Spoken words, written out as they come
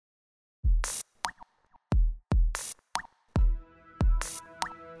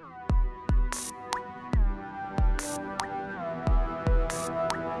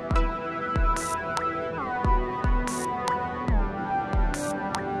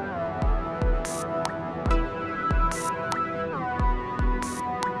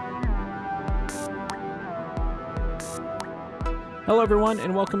Hello, everyone,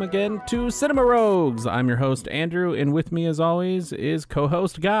 and welcome again to Cinema Rogues. I'm your host, Andrew, and with me, as always, is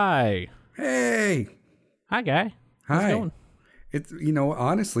co-host Guy. Hey! Hi, Guy. How's it going? It's,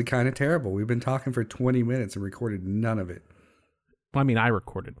 honestly kind of terrible. We've been talking for 20 minutes and recorded none of it. Well, I mean, I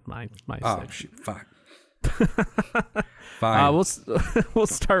recorded my section. Fine. Fine. We'll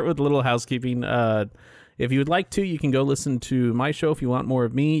start with a little housekeeping. If you would like to, you can go listen to my show. If you want more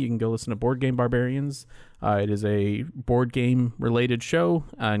of me, you can go listen to Board Game Barbarians. It is a board game related show,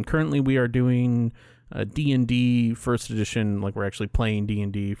 and currently we are doing D&D first edition, like we're actually playing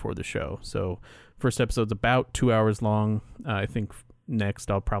D&D for the show. So first episode's about 2 hours long. I think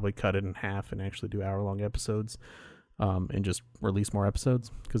next I'll probably cut it in half and actually do hour-long episodes, and just release more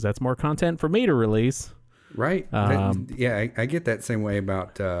episodes, because that's more content for me to release. Right. I get that same way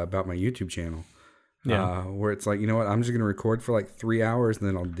about my YouTube channel. Yeah. Where it's like, you know what, I'm just going to record for like 3 hours and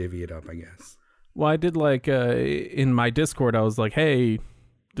then I'll divvy it up, I guess. Well, I did in my Discord, I was like, hey,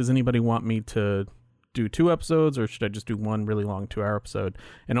 does anybody want me to do 2 episodes, or should I just do one really long 2-hour episode?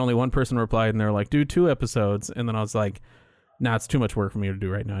 And only one person replied, and they're like, do 2 episodes. And then I was like, nah, it's too much work for me to do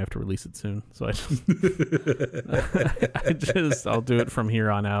right now. I have to release it soon. So I'll do it from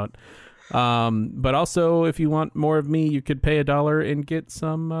here on out. But also, if you want more of me, you could pay $1 and get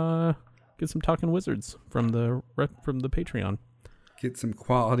some Talking Wizards from the Patreon. Get some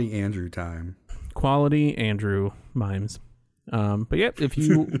quality Andrew time. Quality Andrew mimes. But yeah, if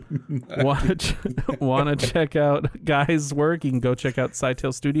you want to check out Guy's work, you can go check out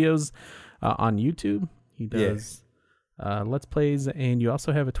Sidetail Studios on YouTube. He does Let's Plays, and you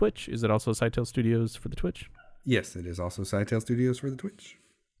also have a Twitch. Is it also Sidetail Studios for the Twitch? Yes, it is also Sidetail Studios for the Twitch.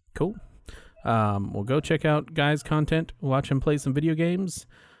 Cool. We'll go check out Guy's content, watch him play some video games.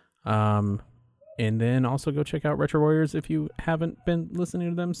 And then also go check out Retro Warriors if you haven't been listening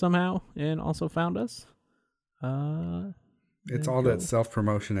to them somehow and also found us. It's all that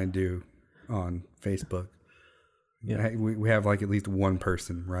self-promotion I do on Facebook. Yeah. We have like at least one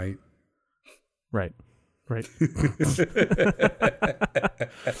person, right? Right.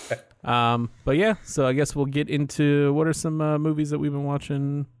 But yeah, so I guess we'll get into what are some movies that we've been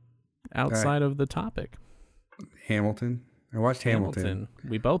watching outside of the topic. Hamilton. I watched Hamilton.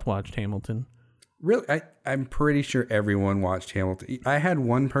 We both watched Hamilton. Really? I'm pretty sure everyone watched Hamilton. I had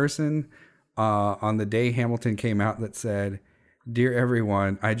one person on the day Hamilton came out that said, "Dear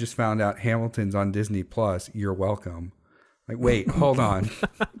everyone, I just found out Hamilton's on Disney Plus. You're welcome." Like, wait, hold on.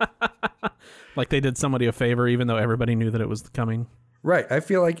 Like they did somebody a favor, even though everybody knew that it was coming. Right. I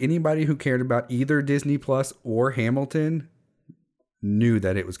feel like anybody who cared about either Disney Plus or Hamilton knew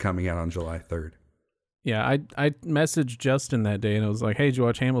that it was coming out on July 3rd. Yeah, I messaged Justin that day and I was like, hey, did you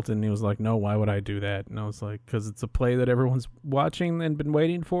watch Hamilton? And he was like, no, why would I do that? And I was like, because it's a play that everyone's watching and been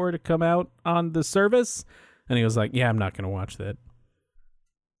waiting for to come out on the service. And he was like, yeah, I'm not going to watch that.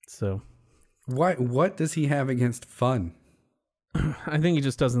 So. What does he have against fun? I think he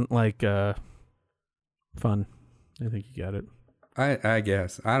just doesn't like fun. I think you got it. I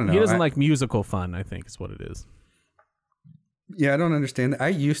guess. I don't know. He doesn't like musical fun, I think is what it is. Yeah, I don't understand that. I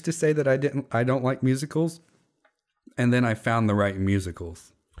used to say that I don't like musicals, and then I found the right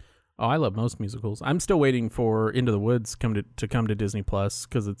musicals. Oh, I love most musicals. I'm still waiting for Into the Woods to come to Disney Plus,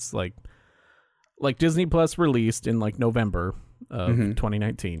 because it's like Disney Plus released in like November of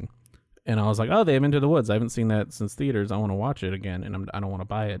 2019, and I was like, oh, they have Into the Woods. I haven't seen that since theaters. I want to watch it again, and I don't want to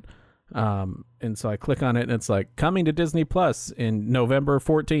buy it. And so I click on it, and it's like coming to Disney Plus in November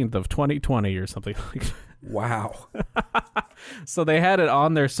 14th of 2020 or something like that. Wow. So they had it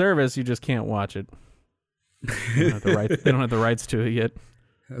on their service. You just can't watch it. They don't have the rights to it yet.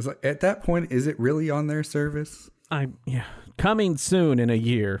 I was like, at that point, is it really on their service? Coming soon in a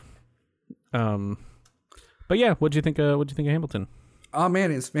year. But yeah, what'd you think of Hamilton? Oh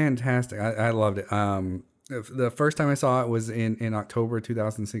man, it's fantastic. I loved it. The first time I saw it was in October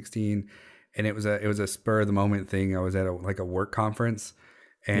 2016, and it was a spur of the moment thing. I was at a work conference.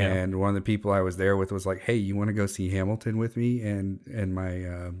 And one of the people I was there with was like, hey, you want to go see Hamilton with me? And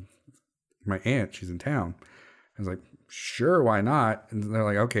my aunt, she's in town. I was like, sure, why not? And they're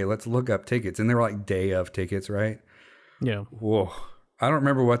like, okay, let's look up tickets. And they were like day of tickets, right? Yeah. Whoa. I don't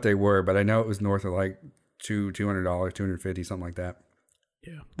remember what they were, but I know it was north of like $200, $250, something like that.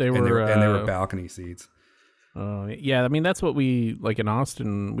 Yeah. They were balcony seats. Yeah, I mean, that's what we, like in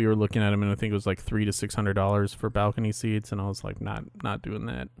Austin, we were looking at them, and I think it was like $300 to $600 for balcony seats, and I was like, not doing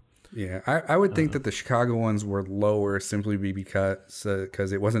that. Yeah, I would think that the Chicago ones were lower simply because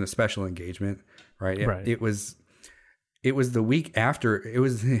it wasn't a special engagement, right? Right. It was the week after it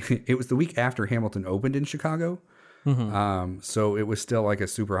was the week after Hamilton opened in Chicago, So it was still like a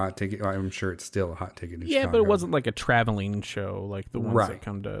super hot ticket. I'm sure it's still a hot ticket in Yeah, Chicago. but it wasn't like a traveling show like the ones Right. that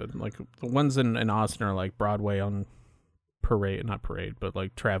come to, like the ones in Austin are like Broadway on parade, not parade, but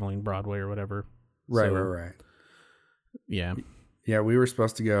like traveling Broadway or whatever. Right, So, right. Yeah. Yeah, we were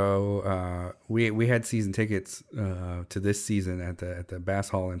supposed to go. We had season tickets to this season at the Bass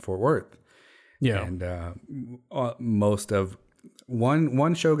Hall in Fort Worth. Yeah. And most of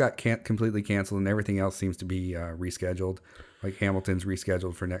one show got completely canceled, and everything else seems to be rescheduled. Like Hamilton's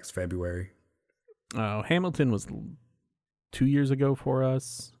rescheduled for next February. Hamilton was 2 years ago for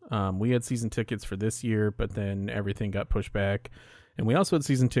us. We had season tickets for this year, but then everything got pushed back. And we also had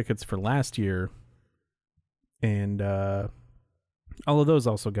season tickets for last year. And all of those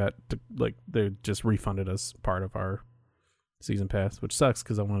also got, they just refunded us part of our season pass, which sucks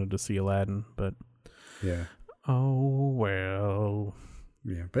because I wanted to see Aladdin, but Yeah. oh well.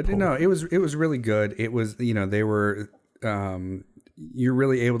 Yeah, but no, it was really good. It was, they were you're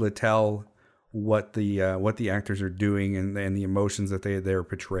really able to tell what the actors are doing and the emotions that they're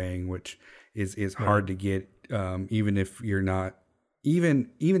portraying, which is hard to get even if you're not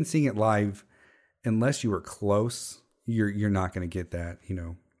even seeing it live, unless you were close, you're not going to get that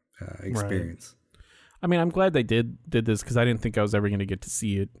experience. Right. I mean, I'm glad they did this because I didn't think I was ever going to get to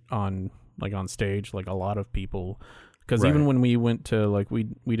see it on stage like a lot of people. Because even when we went to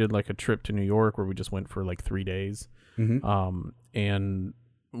we did like a trip to New York where we just went for like 3 days, and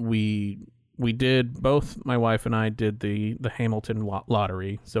we did, both my wife and I did the Hamilton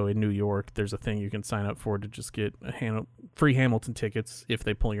lottery. So in New York, there's a thing you can sign up for to just get free Hamilton tickets if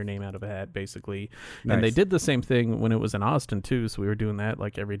they pull your name out of a hat, basically. Nice. And they did the same thing when it was in Austin too. So we were doing that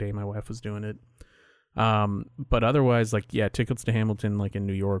like every day. My wife was doing it. But otherwise, tickets to Hamilton like in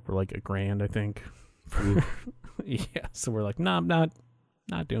New York were like $1,000, I think. Yeah, so we're like, no, I'm not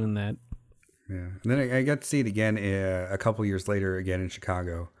doing that. Yeah, and then I got to see it again a couple years later, again in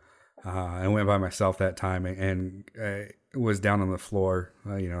Chicago. I went by myself that time and was down on the floor.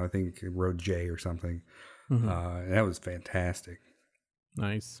 I think row J or something. And that was fantastic.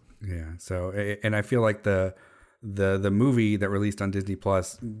 Nice. Yeah. So, and I feel like the movie that released on Disney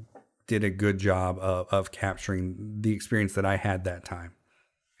Plus did a good job of capturing the experience that I had that time,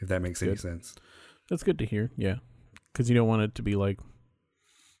 if that makes any sense. That's good to hear. Yeah. Because you don't want it to be like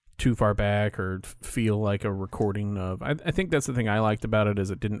too far back or feel like a recording of. I think that's the thing I liked about it, is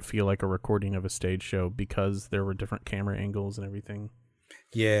it didn't feel like a recording of a stage show because there were different camera angles and everything.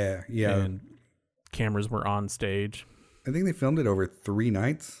 Yeah. And cameras were on stage. I think they filmed it over 3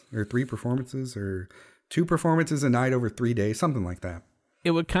 nights or 3 performances or 2 performances a night over 3 days, something like that.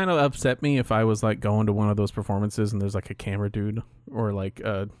 It would kind of upset me if I was like going to one of those performances and there's like a camera dude or like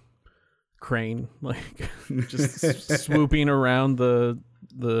a crane like just swooping around the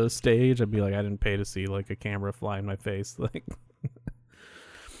stage. I'd be like, I didn't pay to see like a camera fly in my face. Like,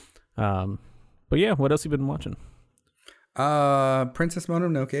 but yeah, what else you been watching? Princess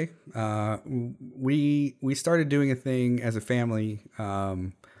Mononoke. We started doing a thing as a family,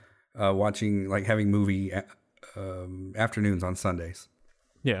 watching, like having movie afternoons on Sundays.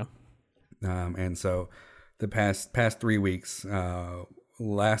 Yeah. And so the past 3 weeks,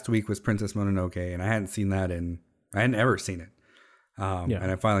 last week was Princess Mononoke, and I hadn't ever seen it.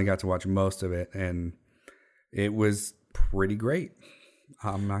 And I finally got to watch most of it, and it was pretty great.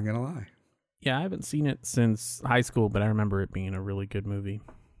 I'm not going to lie. Yeah, I haven't seen it since high school, but I remember it being a really good movie.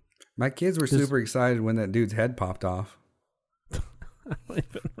 My kids were super excited when that dude's head popped off. I don't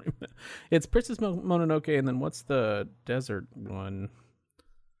even remember. It's Princess Mononoke, and then what's the desert one?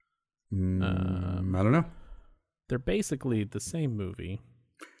 I don't know. They're basically the same movie.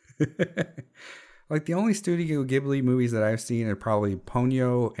 Like the only Studio Ghibli movies that I've seen are probably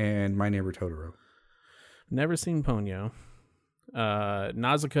Ponyo and My Neighbor Totoro. Never seen Ponyo.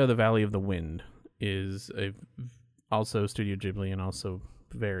 Nausicaa, the Valley of the Wind is also Studio Ghibli and also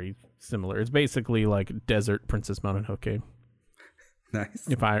very similar. It's basically like Desert Princess Mononoke. Nice.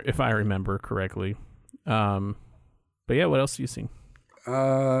 If I remember correctly. But yeah, what else have you seen?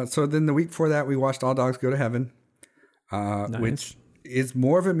 So then the week before that, we watched All Dogs Go to Heaven, Nice. which is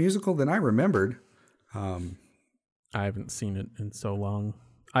more of a musical than I remembered. I haven't seen it in so long.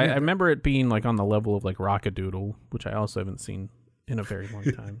 I remember it being like on the level of like Rock-a-Doodle, which I also haven't seen in a very long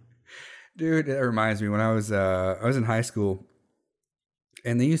time. Dude, that reminds me when I was in high school,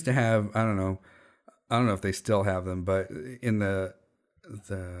 and they used to have, I don't know if they still have them, but in the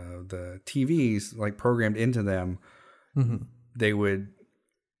TVs like programmed into them, they would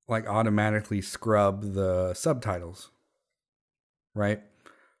like automatically scrub the subtitles, right?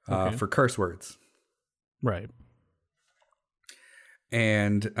 Okay. For curse words. Right.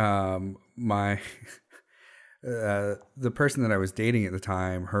 And my the person that I was dating at the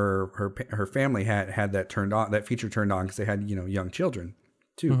time, her family had that turned on, that feature turned on because they had, young children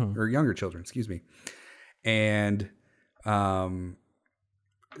too, or younger children, excuse me. And the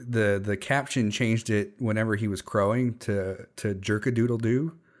caption changed it whenever he was crowing to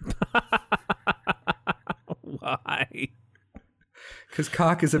jerk-a-doodle-doo. Why? Because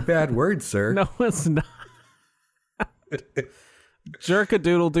cock is a bad word, sir. No, it's not.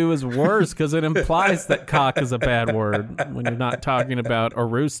 Jerk-a-doodle-doo is worse because it implies that cock is a bad word when you're not talking about a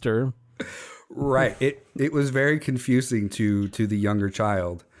rooster. Right. It was very confusing to the younger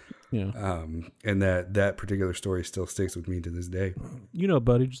child. Yeah. And that particular story still sticks with me to this day.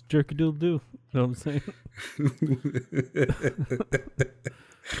 Buddy, just jerk-a-doodle-doo. Know what I'm saying?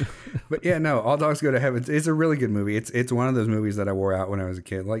 But yeah, no, All Dogs Go to Heaven. It's a really good movie. It's one of those movies that I wore out when I was a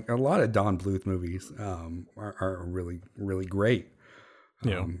kid. Like a lot of Don Bluth movies are really, really great.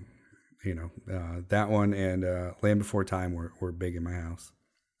 Yeah. That one and Land Before Time were big in my house.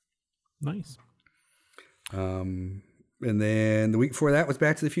 Nice. And then the week before that was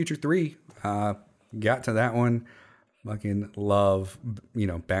Back to the Future 3. Got to that one. Fucking love,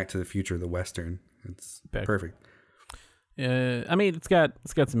 Back to the Future, the Western. It's perfect. I mean, it's got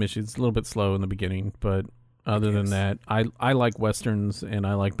some issues. It's a little bit slow in the beginning, but other than that, I like Westerns and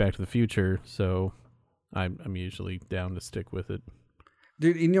I like Back to the Future, so I'm usually down to stick with it.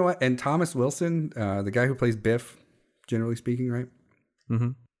 Dude, you know what? And Thomas Wilson, the guy who plays Biff, generally speaking, right?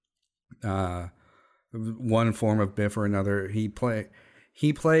 Mm-hmm. One form of Biff or another. He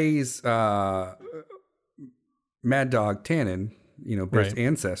plays Mad Dog Tannen, Biff's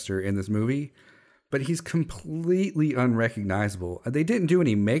ancestor in this movie, but he's completely unrecognizable. They didn't do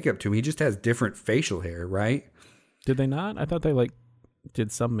any makeup to him. He just has different facial hair, right? Did they not? I thought they did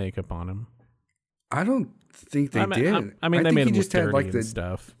some makeup on him. I don't think they did. I mean, they made him just look had dirty the and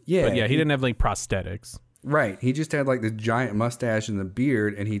stuff. Yeah, but yeah, he didn't have prosthetics. Right. He just had the giant mustache and the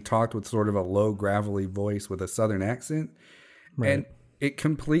beard, and he talked with sort of a low, gravelly voice with a southern accent. Right. And it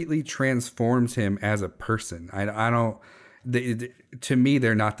completely transforms him as a person. I don't... to me,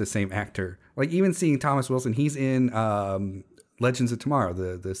 they're not the same actor. Even seeing Thomas Wilson, he's in Legends of Tomorrow,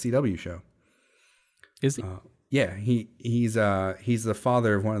 the CW show. Is he? Yeah, he's the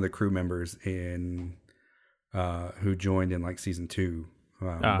father of one of the crew members in who joined in season 2.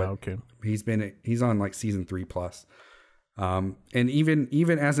 Okay. He's on season 3 plus. And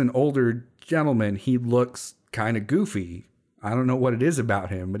even as an older gentleman, he looks kind of goofy. I don't know what it is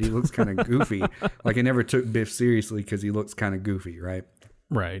about him, but he looks kind of goofy. I never took Biff seriously because he looks kind of goofy, right?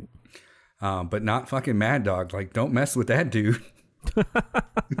 Right. But not fucking Mad Dog. Don't mess with that dude.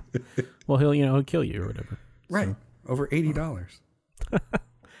 Well, he'll kill you or whatever. Right. So. Over $80.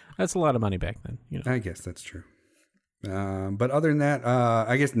 That's a lot of money back then. I guess that's true. But other than that,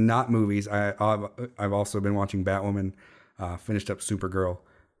 I guess not movies. I've also been watching Batwoman, finished up Supergirl,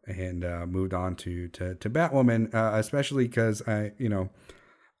 and moved on to Batwoman, especially because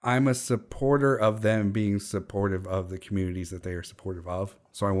I'm a supporter of them being supportive of the communities that they are supportive of.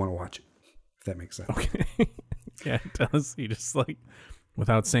 So I want to watch it, if that makes sense. Okay. Yeah, it does. You just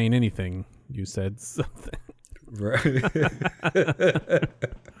without saying anything, you said something. Right.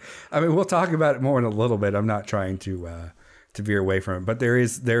 I mean, we'll talk about it more in a little bit. I'm not trying to veer away from it, but there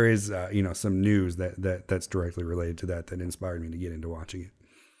is some news that's directly related to that inspired me to get into watching it.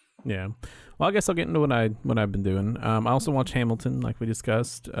 Yeah. Well, I guess I'll get into what I've been doing. I also watched Hamilton, like we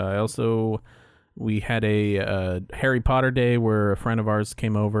discussed. We had a Harry Potter day where a friend of ours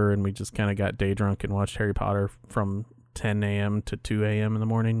came over and we just kind of got day drunk and watched Harry Potter from 10 a.m. to 2 a.m. in the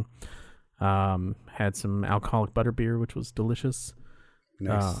morning. Had some alcoholic butterbeer, which was delicious.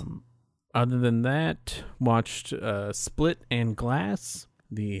 Nice. Other than that, watched Split and Glass,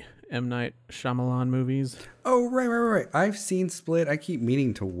 the M. Night Shyamalan movies. Oh, right. I've seen Split. I keep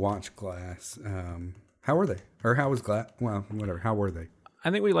meaning to watch Glass. How were they? Or how was Glass? Well, whatever. How were they? I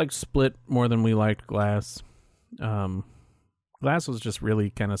think we liked Split more than we liked Glass. Glass was just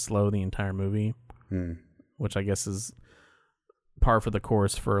really kind of slow the entire movie, which I guess is par for the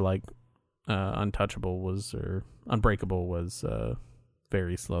course for Unbreakable was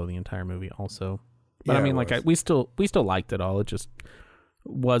very slow the entire movie also. But yeah, I mean, we still liked it all. It just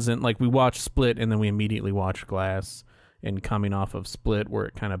wasn't we watched Split and then we immediately watched Glass, and coming off of Split where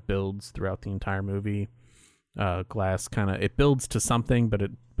it kind of builds throughout the entire movie. Glass it builds to something, but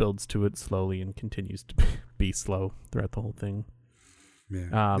it builds to it slowly and continues to be slow throughout the whole thing.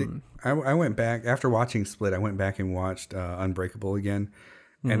 Yeah. I went back after watching Split. I went back and watched Unbreakable again.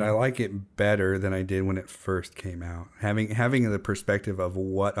 And I like it better than I did when it first came out. Having the perspective of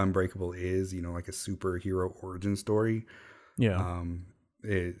what Unbreakable is, like a superhero origin story. Yeah.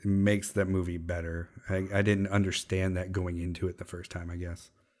 it makes that movie better. I didn't understand that going into it the first time, I guess.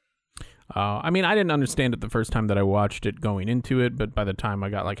 I mean, I didn't understand it the first time that I watched it going into it, but by the time I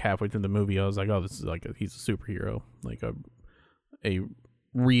got like halfway through the movie, I was like, oh, this is like he's a superhero, like a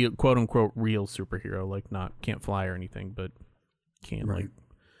real, quote unquote, real superhero, like not can't fly or anything, but can't like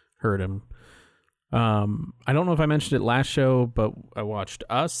hurt him. I don't know if I mentioned it last show, but I watched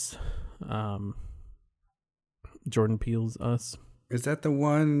Us. Jordan Peele's Us. Is that the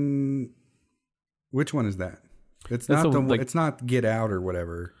one? Which one is that? It's That's not the, the. like, it's not Get Out or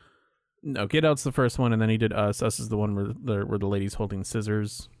whatever. No, Get Out's the first one, and then he did Us. Us is the one where the lady's holding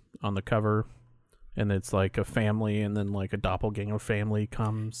scissors on the cover, and it's like a family, and then like a doppelganger family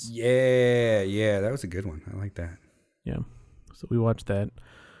comes. Yeah, that was a good one. I like that. Yeah, so we watched that,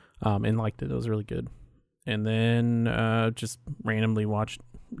 and liked it. It was really good. And then just randomly watched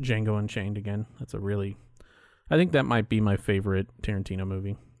Django Unchained again. I think that might be my favorite Tarantino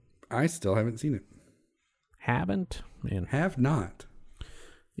movie. I still haven't seen it. Haven't? Man. Have not.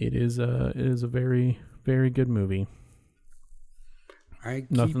 It is a very, very good movie. I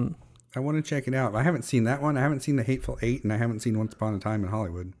want to check it out. I haven't seen that one. I haven't seen The Hateful Eight, and I haven't seen Once Upon a Time in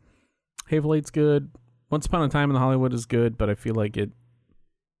Hollywood. Hateful Eight's good. Once Upon a Time in Hollywood is good, but I feel like it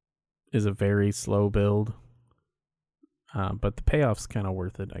is a very slow build. But the payoff's kind of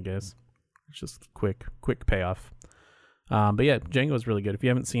worth it, I guess. It's just quick payoff. But yeah, Django is really good. If you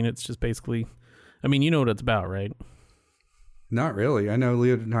haven't seen it, it's just basically, I mean, you know what it's about, right? Not really. I know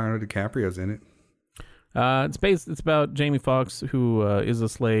Leonardo DiCaprio's in it. It's about Jamie Foxx, who is a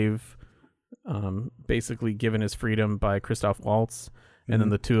slave, basically given his freedom by Christoph Waltz, and then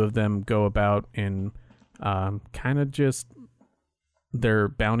the two of them go about and kind of just they're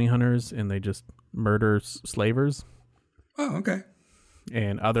bounty hunters, and they just murder slavers. Oh, okay.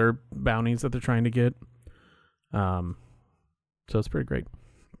 And other bounties that they're trying to get. So it's pretty great.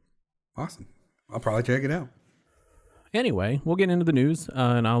 Awesome. I'll probably check it out. Anyway, we'll get into the news,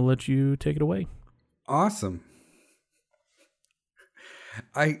 and I'll let you take it away. Awesome.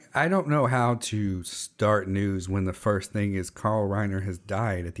 I don't know how to start news when the first thing is Carl Reiner has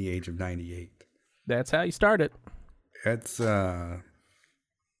died at the age of 98. That's how you start it. It's We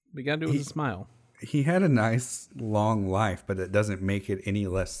gotta do it with a smile. He had a nice long life, but it doesn't make it any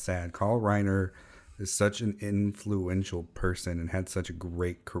less sad. Carl Reiner is such an influential person and had such a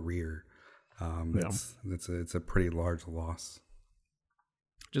great career. It's a pretty large loss.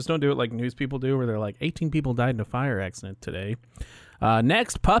 Just don't do it like news people do, where they're like, 18 people died in a fire accident today.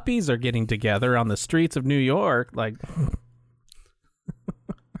 Next, puppies are getting together on the streets of New York. Like,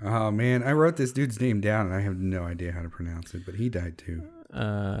 oh man, I wrote this dude's name down and I have no idea how to pronounce it, but he died too.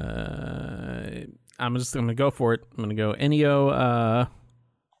 I'm gonna go for it. I'm gonna go Ennio.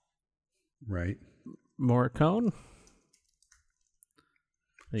 Right. Morricone.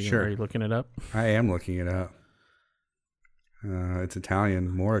 Sure. Are you looking it up? I am looking it up. It's Italian.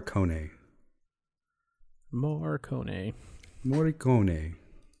 Morricone. Morricone.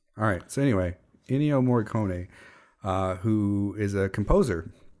 All right. So anyway, Ennio Morricone, who is a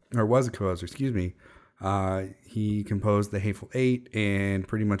composer, or was a composer, excuse me. He composed The Hateful Eight and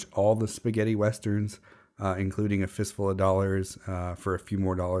pretty much all the spaghetti westerns, including A Fistful of Dollars, For a Few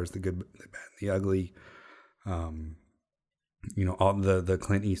More Dollars, The Good, the Bad, the Ugly. All the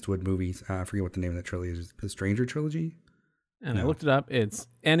Clint Eastwood movies. I forget what the name of that trilogy is. The Stranger Trilogy? And no. I looked it up. It's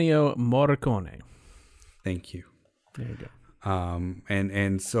Ennio Morricone. Thank you. There you go.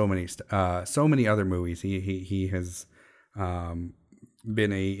 And so many other movies. He has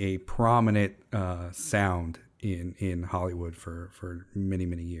been a prominent sound in Hollywood for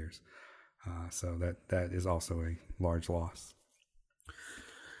many years. So that is also a large loss.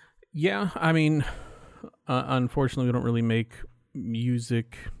 Yeah, I mean, unfortunately, we don't really make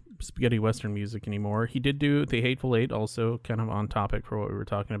spaghetti western music anymore. He did do The Hateful Eight, also kind of on topic for what we were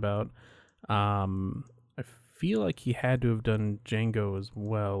talking about. I feel like he had to have done Django as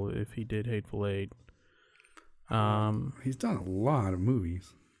well if he did Hateful Eight. He's done a lot of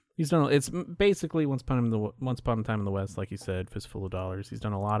movies. It's basically Once Upon a Time in the West, like you said, Fistful of Dollars. He's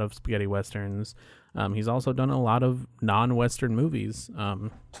done a lot of spaghetti westerns. He's also done a lot of non-western movies.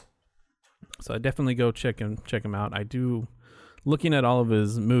 So I definitely go check him out. I do, looking at all of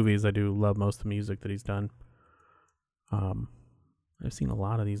his movies, I do love most of the music that he's done. I've seen a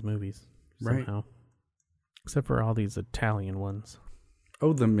lot of these movies somehow, right? Except for all these Italian ones.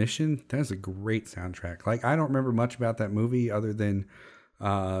 Oh, The Mission. That's a great soundtrack. Like, I don't remember much about that movie other than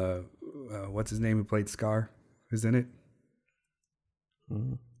what's his name who played Scar? Who's in it?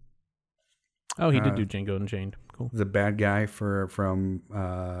 Mm. Oh, he did do Django Unchained. Cool. The bad guy from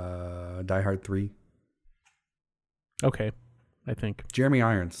Die Hard 3. Okay. I think.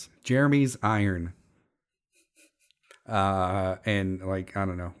 Jeremy's Iron. And like, I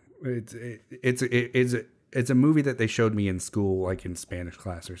don't know. It's a movie that they showed me in school, like in Spanish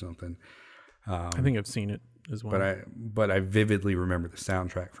class or something. I think I've seen it as well. But I vividly remember the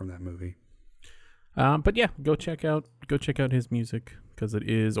soundtrack from that movie. But yeah, go check out his music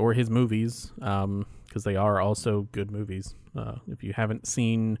or his movies, because they are also good movies. If you haven't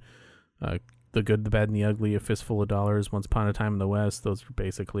seen The Good, the Bad, and the Ugly, A Fistful of Dollars, Once Upon a Time in the West, those are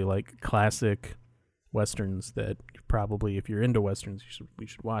basically like classic westerns that probably, if you're into westerns, you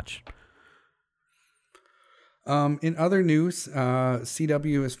should watch. In other news,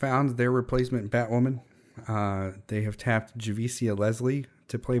 CW has found their replacement Batwoman. They have tapped Javicia Leslie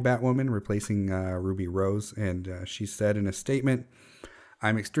to play Batwoman, replacing Ruby Rose, and she said in a statement,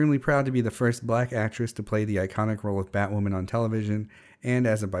 "I'm extremely proud to be the first black actress to play the iconic role of Batwoman on television, and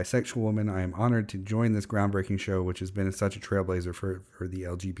as a bisexual woman, I am honored to join this groundbreaking show, which has been such a trailblazer for the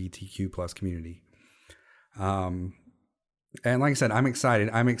LGBTQ plus community." And like I said, I'm excited.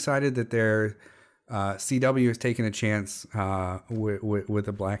 I'm excited that their CW has taken a chance with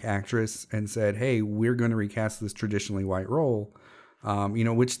a black actress and said, "Hey, we're going to recast this traditionally white role,"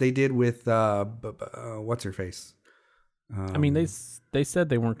 which they did with what's her face. I mean, they said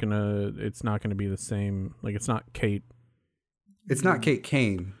they weren't gonna. It's not gonna be the same. Like, it's not Kate. It's not Kate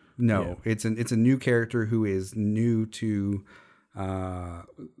Kane. No, yeah. It's a new character who is new to.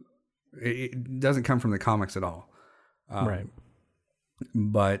 It doesn't come from the comics at all. Right.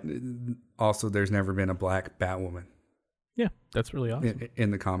 But also, there's never been a black Batwoman. Yeah, that's really awesome.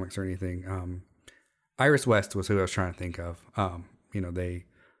 In the comics or anything. Iris West was who I was trying to think of.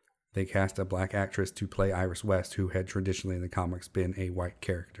 They cast a black actress to play Iris West, who had traditionally in the comics been a white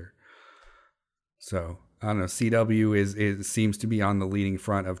character. So I don't know. CW seems to be on the leading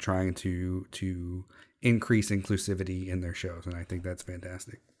front of trying to increase inclusivity in their shows, and I think that's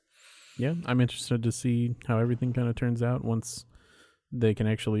fantastic. Yeah, I'm interested to see how everything kind of turns out once they can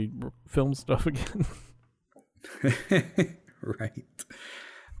actually film stuff again. Right.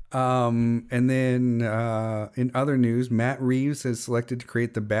 And then in other news, Matt Reeves has selected to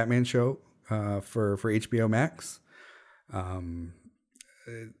create the Batman show for HBO Max.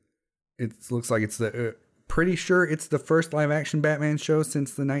 It looks like it's pretty sure it's the first live action Batman show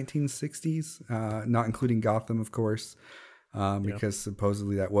since the 1960s, not including Gotham, of course, because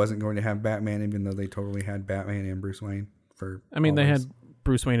supposedly that wasn't going to have Batman, even though they totally had Batman and Bruce Wayne for. I mean, they had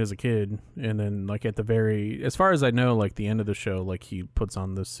Bruce Wayne as a kid, and then like at the as far as I know, like the end of the show, like he puts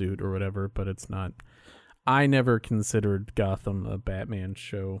on the suit or whatever, but it's not. I never considered Gotham a Batman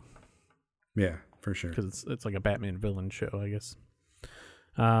show. Yeah, for sure. Because it's like a Batman villain show, I guess.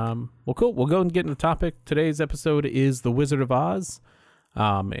 Well, cool. We'll go and get into the topic. Today's episode is The Wizard of Oz,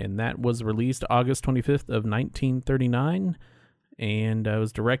 and that was released August 25th of 1939, and it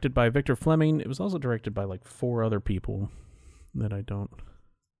was directed by Victor Fleming. It was also directed by like 4 other people that I don't.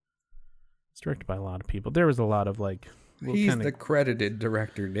 It's directed by a lot of people. There was a lot of like. He's the credited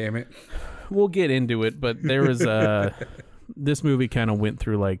director. Damn it. We'll get into it, but there was this movie kind of went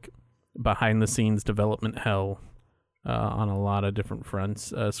through like behind the scenes development hell. On a lot of different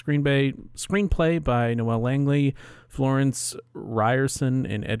fronts. Screenplay by Noel Langley, Florence Ryerson,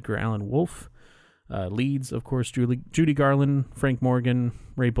 and Edgar Allan Wolfe. Leads, of course, Judy Garland, Frank Morgan,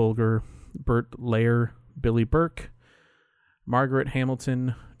 Ray Bolger, Burt Lair, Billy Burke, Margaret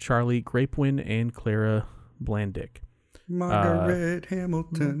Hamilton, Charlie Grapewin, and Clara Blandick. Margaret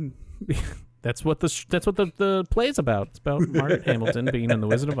Hamilton. That's what the play's about. It's about Margaret Hamilton being in The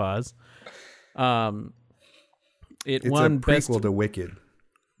Wizard of Oz. It's won a prequel to Wicked.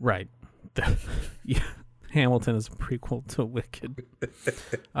 Right. Yeah. Hamilton is a prequel to Wicked.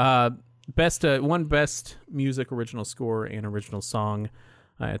 Won Best Music, Original Score, and Original Song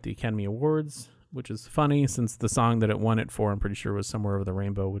at the Academy Awards, which is funny since the song that it won it for, I'm pretty sure, was Somewhere Over the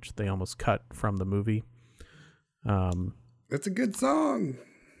Rainbow, which they almost cut from the movie. It's a good song.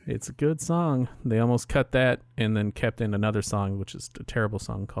 It's a good song. They almost cut that and then kept in another song, which is a terrible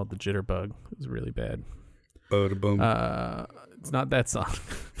song called The Jitterbug. It was really bad. It's not that song.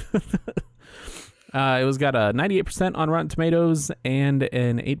 It was got a 98% on Rotten Tomatoes and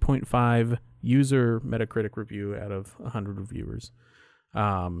an 8.5 user Metacritic review out of 100 reviewers.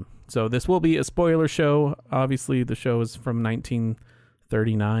 So this will be a spoiler show. Obviously, the show is from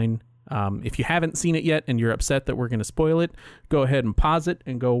 1939. If you haven't seen it yet and you're upset that we're going to spoil it, go ahead and pause it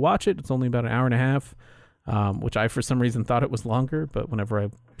and go watch it. It's only about an hour and a half, which I, for some reason, thought it was longer. But whenever I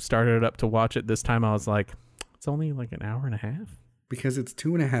started it up to watch it this time, I was like, it's only like an hour and a half. Because it's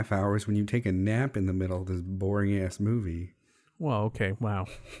 2.5 hours when you take a nap in the middle of this boring ass movie. Well, okay, wow.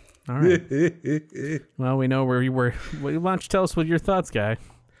 All right. Well, we know where you were. Why don't you tell us what your thoughts, guy?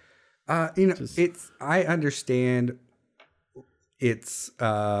 I understand its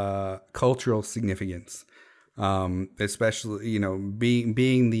cultural significance, especially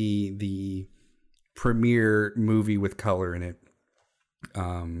being the premiere movie with color in it.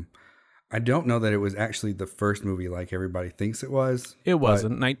 I don't know that it was actually the first movie like everybody thinks it was. It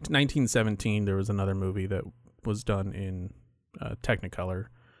wasn't. 1917, there was another movie that was done in Technicolor.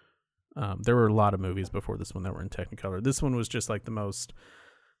 There were a lot of movies before this one that were in Technicolor. This one was just like the most...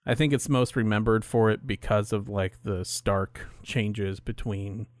 I think it's most remembered for it because of like the stark changes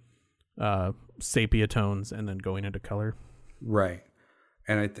between sepia tones and then going into color. Right.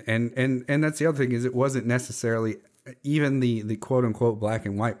 And that's the other thing is it wasn't necessarily... Even the quote unquote black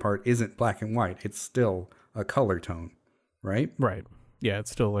and white part isn't black and white. It's still a color tone, right? Right. Yeah, it's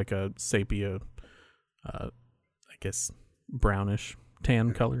still like a sepia, I guess, brownish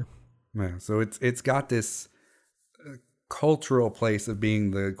tan color. Yeah. So it's got this cultural place of being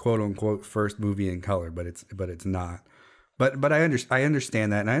the quote unquote first movie in color, but it's not. But I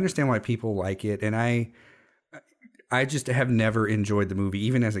understand that, and I understand why people like it, and I just have never enjoyed the movie.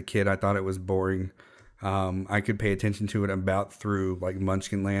 Even as a kid, I thought it was boring. I could pay attention to it about through like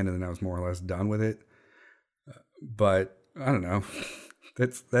Munchkinland, and then I was more or less done with it. But I don't know.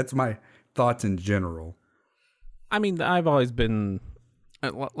 That's my thoughts in general. I mean, I've always been,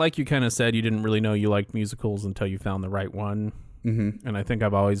 like you kind of said, you didn't really know you liked musicals until you found the right one. Mm-hmm. And I think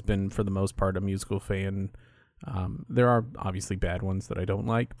I've always been, for the most part, a musical fan. There are obviously bad ones that I don't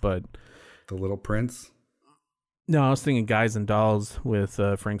like, but... The Little Prince? No, I was thinking Guys and Dolls with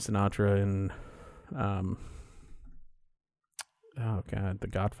Frank Sinatra and... oh God, The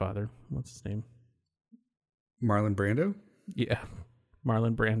Godfather. What's his name? Marlon Brando? Yeah,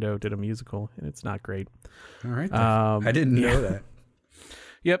 Marlon Brando did a musical, and it's not great. All right, I didn't know that.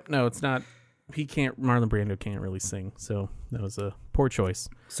 Yep, no, it's not. Marlon Brando can't really sing, so that was a poor choice.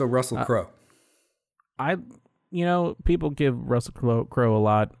 So Russell Crowe. People give Russell Crowe a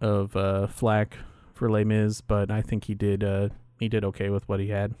lot of flack for Les Mis, but I think he did okay with what he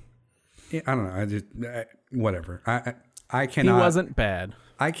had. I don't know. Whatever. I cannot. He wasn't bad.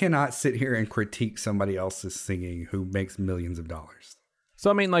 I cannot sit here and critique somebody else's singing who makes millions of dollars. So,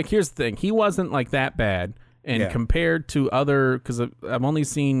 I mean, like, here's the thing. He wasn't like that bad. And compared to other, because I've only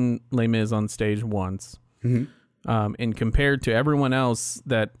seen Les Mis on stage once. Mm-hmm. And compared to everyone else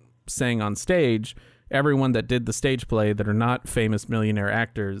that sang on stage, everyone that did the stage play that are not famous millionaire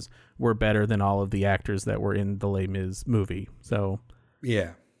actors were better than all of the actors that were in the Les Mis movie. So,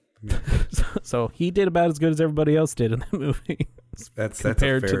 yeah. So he did about as good as everybody else did in the movie.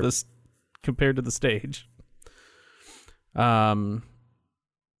 compared to the stage.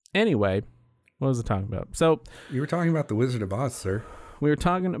 Anyway, what was I talking about? So you were talking about The Wizard of Oz, sir. We were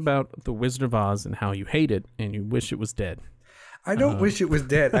talking about The Wizard of Oz and how you hate it and you wish it was dead. I don't wish it was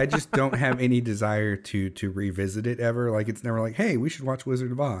dead. I just don't have any desire to revisit it ever. Like, it's never like, hey, we should watch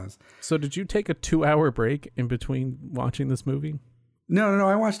Wizard of Oz. So did you take a 2-hour break in between watching this movie? No.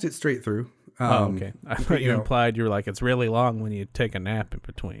 I watched it straight through. Okay. I thought you implied you were like, it's really long when you take a nap in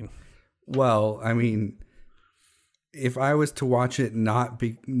between. Well, I mean, if I was to watch it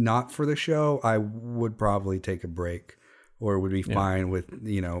not for the show, I would probably take a break, or would be fine with,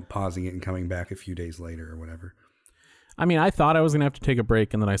 pausing it and coming back a few days later or whatever. I mean, I thought I was going to have to take a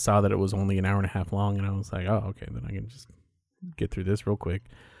break, and then I saw that it was only an hour and a half long, and I was like, oh, okay, then I can just get through this real quick.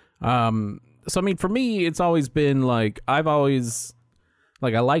 So, I mean, for me, it's always been like, I've always...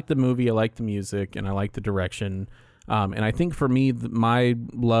 Like, I like the movie, I like the music, and I like the direction. And I think for me, my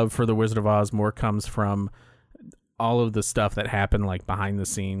love for The Wizard of Oz more comes from all of the stuff that happened, like, behind the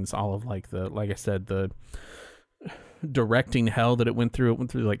scenes, all of, like I said, the directing hell that it went through. It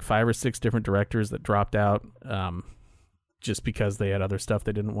went through, like, 5 or 6 different directors that dropped out just because they had other stuff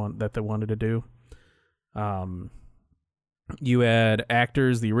they wanted to do. You had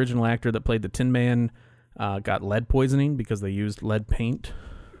actors, the original actor that played the Tin Man, got lead poisoning because they used lead paint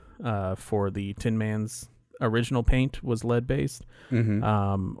for the Tin Man's original paint was lead based.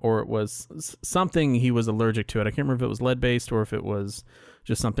 Mm-hmm. Or it was something he was allergic to it. I can't remember if it was lead based or if it was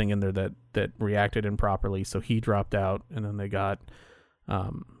just something in there that reacted improperly. So he dropped out, and then they got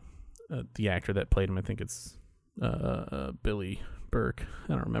the actor that played him. I think it's Billy Burke.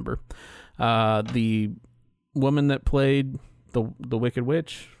 I don't remember. The woman that played the Wicked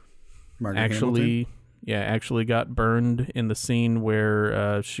Witch Margaret Hamilton? Actually got burned in the scene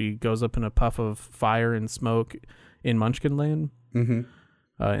where she goes up in a puff of fire and in Munchkinland.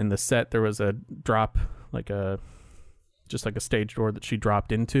 Mm-hmm. In the set, there was a drop, just like a stage door that she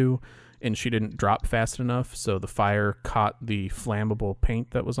dropped into, and she didn't drop fast enough, so the fire caught the flammable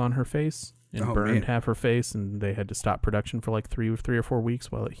paint that was on her face and burned half her face, and they had to stop production for like 3 or 4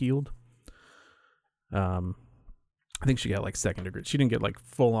 weeks while it healed. I think she got like 2nd degree. She didn't get like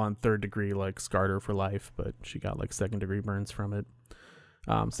full on 3rd degree, like scarred her for life, but she got like 2nd degree burns from it.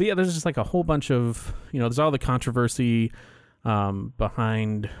 So yeah, there's just like a whole bunch of, there's all the controversy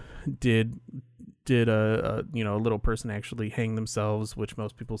behind did a little person actually hang themselves, which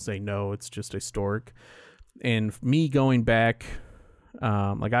most people say no, it's just a stork. And me going back,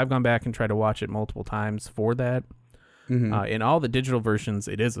 like I've gone back and tried to watch it multiple times for that. In all the digital versions,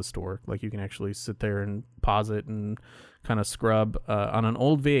 it is a stork. Like you can actually sit there and pause it and kind of scrub. On an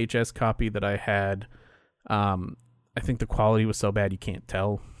old VHS copy that I had, I think the quality was so bad you can't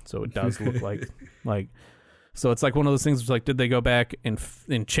tell. So it does look like so it's like one of those things. Like, did they go back and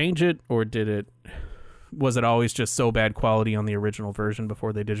change it, or was it always just so bad quality on the original version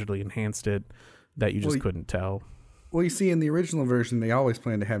before they digitally enhanced it that you just couldn't tell? Well, you see, in the original version, they always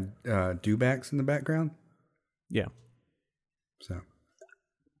plan to have dewbacks in the background. Yeah. So,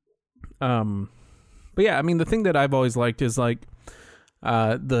 but yeah, I mean, the thing that I've always liked is like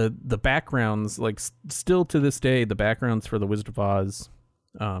the backgrounds, like still to this day, the backgrounds for The Wizard of Oz,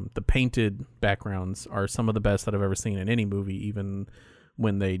 the painted backgrounds are some of the best that I've ever seen in any movie, even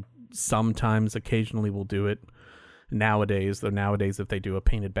when they sometimes occasionally will do it nowadays. Though nowadays, if they do a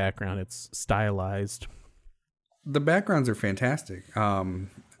painted background, it's stylized. The backgrounds are fantastic. I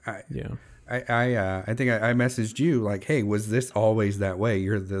think I messaged you like, hey, was this always that way?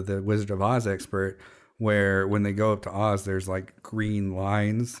 You're the Wizard of Oz expert, where when they go up to Oz, there's like green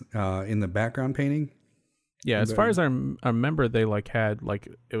lines in the background painting. Yeah, as far as I remember, they like had like,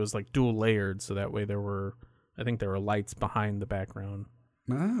 it was like dual layered, so that way I think there were lights behind the background.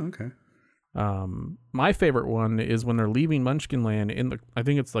 Oh, okay. My favorite one is when they're leaving Munchkinland I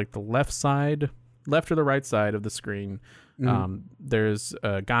think it's like the left or the right side of the screen. There's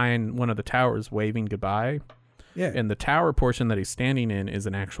a guy in one of the towers waving goodbye. Yeah. And the tower portion that he's standing in is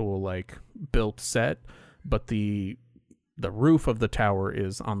an actual like built set, but the roof of the tower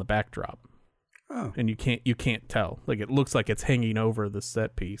is on the backdrop. Oh. And you can't tell. Like it looks like it's hanging over the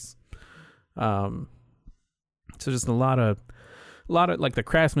set piece. So just a lot of like the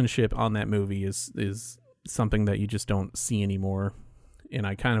craftsmanship on that movie is something that you just don't see anymore. And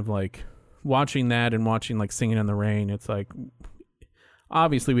I kind of like watching that and watching like Singing in the Rain. It's like,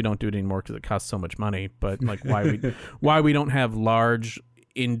 obviously we don't do it anymore because it costs so much money, but like why we don't have large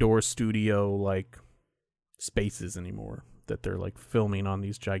indoor studio like spaces anymore, that they're like filming on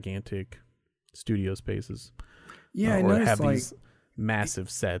these gigantic studio spaces. Yeah, I or noticed, have like, these massive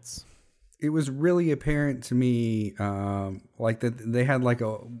sets. It was really apparent to me, like that they had like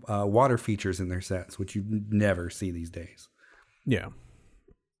a water features in their sets, which you never see these days. Yeah.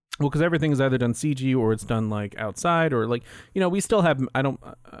 Well, because everything is either done CG or it's done like outside, or like, we still have. I don't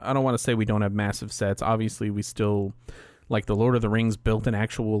want to say we don't have massive sets. Obviously, we still, like the Lord of the Rings built an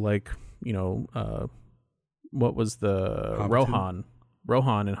actual like, what was the Hobbiton?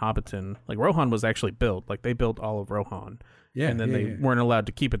 Rohan in Hobbiton? Like Rohan was actually built. Like they built all of Rohan. Yeah, and then they weren't allowed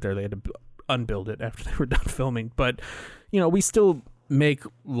to keep it there. They had to unbuild it after they were done filming. But we still make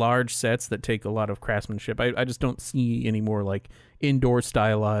large sets that take a lot of craftsmanship. I just don't see any more like indoor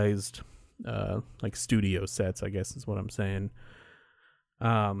stylized like studio sets, I guess is what I'm saying.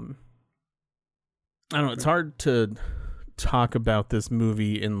 I don't know, it's hard to talk about this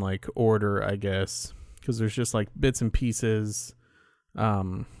movie in like order, I guess, because there's just like bits and pieces. Yeah,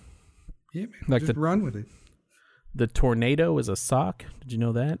 man, like just run with it. The tornado is a sock. Did you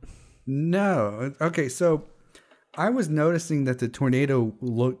know that? No. Okay, so I was noticing that the tornado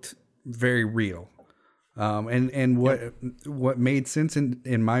looked very real. And what made sense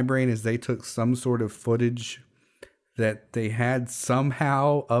in my brain is they took some sort of footage that they had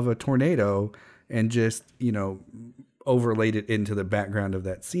somehow of a tornado and just, overlaid it into the background of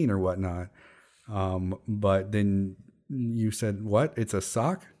that scene or whatnot. But then you said, what? It's a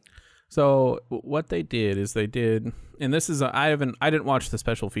sock? So what they did is and this is I didn't watch the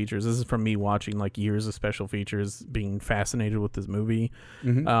special features. This is from me watching like years of special features, being fascinated with this movie.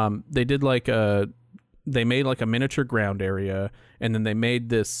 Mm-hmm. They made like a miniature ground area, and then they made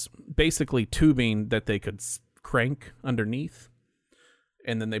this basically tubing that they could crank underneath,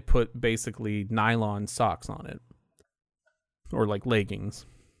 and then they put basically nylon socks on it, or like leggings.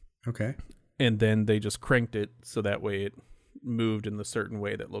 Okay. And then they just cranked it so that way it moved in the certain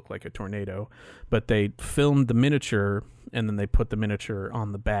way that looked like a tornado. But they filmed the miniature, and then they put the miniature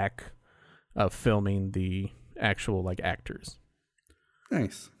on the back of filming the actual like actors.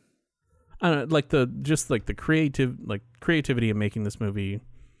 Nice. I don't know, like the creativity of making this movie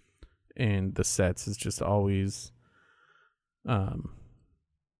and the sets has just always gotten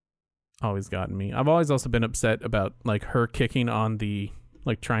me. I've always also been upset about like her kicking on the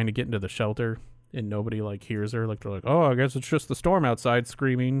like trying to get into the shelter and nobody like hears her. Like they're like, oh, I guess it's just the storm outside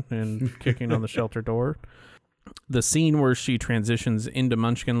screaming and kicking on the shelter door. The scene where she transitions into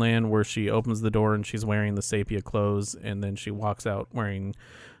Munchkinland, where she opens the door and she's wearing the sepia clothes, and then she walks out wearing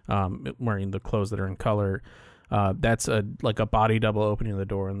the clothes that are in color. That's a body double opening the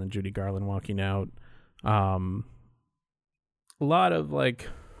door and then Judy Garland walking out. A lot of like,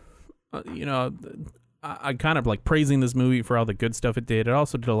 I kind of like praising this movie for all the good stuff it did. It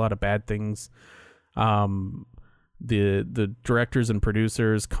also did a lot of bad things. The directors and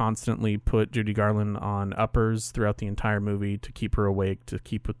producers constantly put Judy Garland on uppers throughout the entire movie to keep her awake, to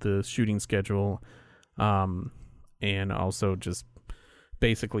keep with the shooting schedule, and also just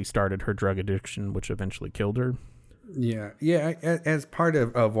basically started her drug addiction, which eventually killed her. Yeah. As part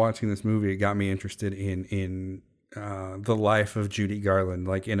of watching this movie, it got me interested in the life of Judy Garland,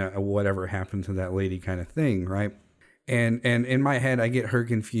 like in a whatever happened to that lady kind of thing, right? And in my head, I get her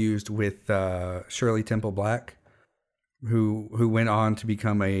confused with Shirley Temple Black, who went on to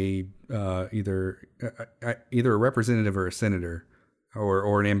become either a representative or a senator,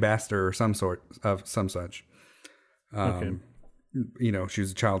 or an ambassador or some such. Okay. She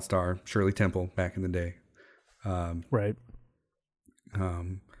was a child star, Shirley Temple, back in the day. Right.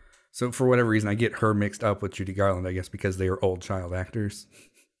 So for whatever reason, I get her mixed up with Judy Garland, I guess, because they are old child actors.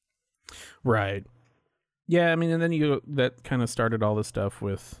 Right. Yeah, I mean, and then that kind of started all the stuff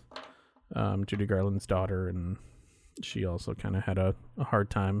with Judy Garland's daughter, and she also kind of had a hard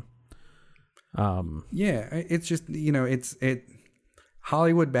time. Yeah, it's just,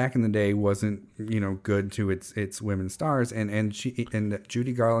 Hollywood back in the day wasn't, good to its women stars, and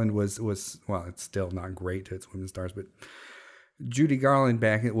Judy Garland was well, it's still not great to its women stars, but Judy Garland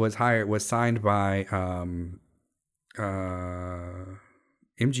was signed by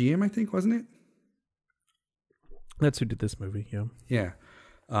MGM, I think, wasn't it? That's who did this movie. Yeah. Yeah.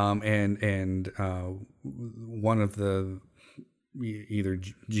 And one of the either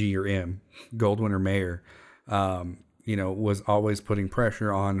G or M, Goldwyn or Mayer, was always putting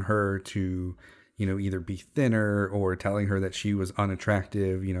pressure on her to, either be thinner or telling her that she was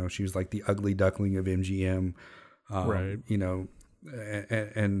unattractive. She was like the ugly duckling of MGM, right.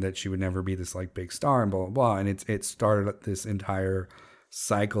 And that she would never be this like big star and blah, blah, blah. And it started this entire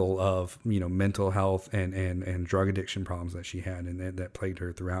cycle of, mental health and drug addiction problems that she had, and that plagued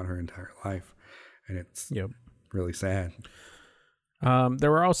her throughout her entire life. And it's really sad. There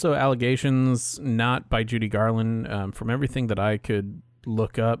were also allegations, not by Judy Garland, from everything that I could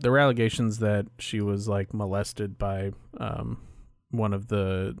look up. There were allegations that she was like molested by one of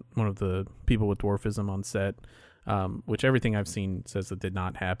the people with dwarfism on set, which everything I've seen says that did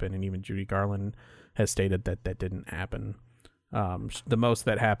not happen, and even Judy Garland has stated that didn't happen. The most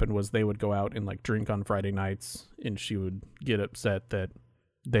that happened was they would go out and like drink on Friday nights, and she would get upset that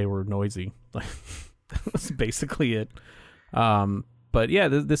they were noisy. Like that was basically it. But yeah,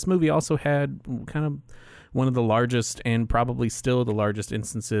 this movie also had kind of one of the largest and probably still the largest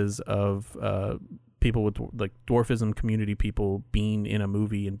instances of people with like dwarfism community people being in a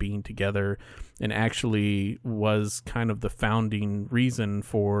movie and being together, and actually was kind of the founding reason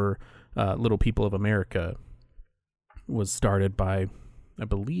for Little People of America. Was started by, I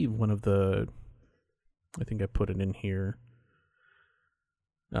believe, I think I put it in here.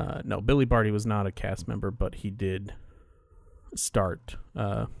 No, Billy Barty was not a cast member, but he did start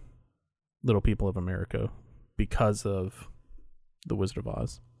Little People of America because of The Wizard of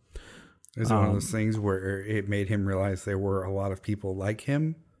Oz. Is it one of those things where it made him realize there were a lot of people like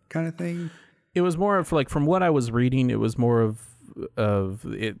him kind of thing? It was more of like, from what I was reading, it was more of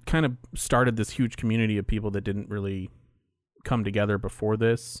it kind of started this huge community of people that didn't really come together before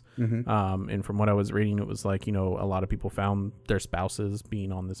this. Mm-hmm. And from what I was reading, it was like, a lot of people found their spouses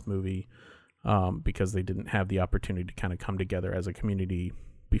being on this movie because they didn't have the opportunity to kind of come together as a community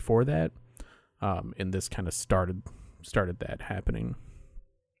before that. And this kind of started that happening.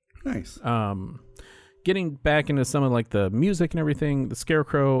 Nice. Getting back into some of like the music and everything, The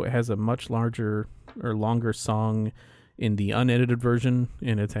Scarecrow has a much larger or longer song in the unedited version,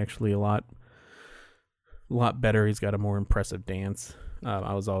 and it's actually a lot better. He's got a more impressive dance.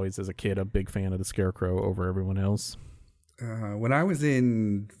 I was always, as a kid, a big fan of The Scarecrow over everyone else. When I was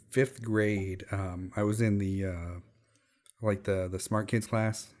in 5th grade, I was in the smart kids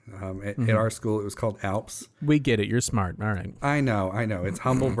class. At our school, it was called Alps. We get it. You're smart. All right. I know. It's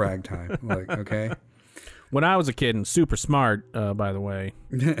humble brag time. Like, okay. When I was a kid and super smart, by the way.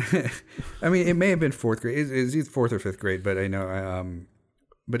 I mean, it may have been 4th grade. It's either 4th or 5th grade, but I know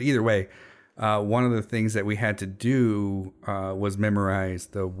But either way, one of the things that we had to do was memorize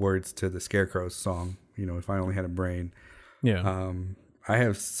the words to the Scarecrow's song. If I only had a brain. Yeah. I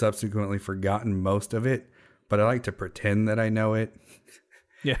have subsequently forgotten most of it, but I like to pretend that I know it.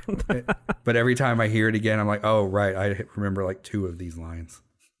 Yeah. But every time I hear it again, I'm like, oh, right. I remember like 2 of these lines.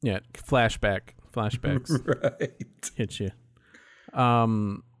 Yeah. Flashbacks Right. hit you.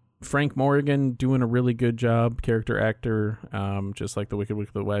 Frank Morgan doing a really good job, character actor. Just like the Wicked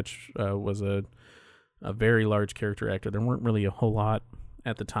Witch was a very large character actor. There weren't really a whole lot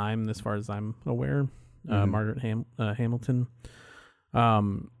at the time, as far as I'm aware. Margaret Hamilton.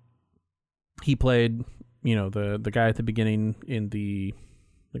 He played, the guy at the beginning in the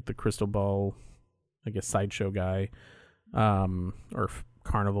crystal ball, I guess, sideshow guy, or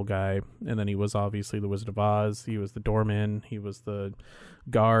carnival guy, and then he was obviously the Wizard of Oz. He was the doorman. He was the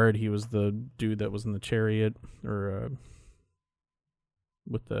guard. He was the dude that was in the chariot or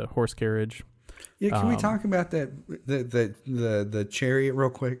with the horse carriage. Yeah, can we talk about that the chariot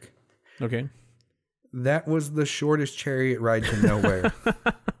real quick? Okay. That was the shortest chariot ride to nowhere.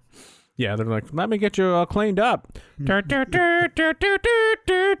 Yeah, they're like, let me get you all cleaned up. We're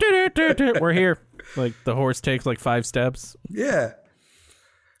here. Like the horse takes like 5 steps. Yeah.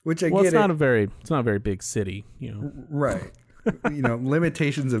 Which it's not a very big city, Right.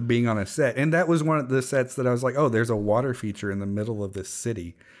 Limitations of being on a set. And that was one of the sets that I was like, oh, there's a water feature in the middle of this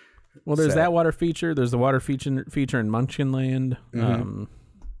city. Well, there's that water feature. There's the water feature in Munchkinland. Mm-hmm.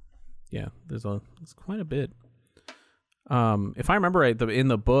 Yeah, there's quite a bit. If I remember right, in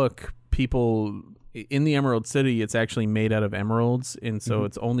the book, people in the Emerald City, it's actually made out of emeralds, and so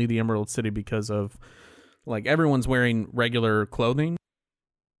it's only the Emerald City because of like everyone's wearing regular clothing,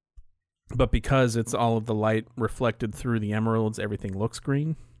 but because it's all of the light reflected through the emeralds, everything looks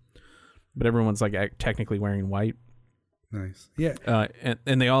green. But everyone's like technically wearing white. Nice. Yeah.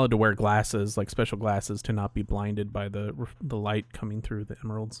 And they all had to wear glasses, like special glasses, to not be blinded by the light coming through the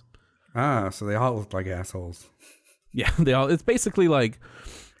emeralds. So they all look like assholes. Yeah, it's basically like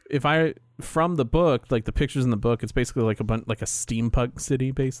from the book, like the pictures in the book, it's basically like a steampunk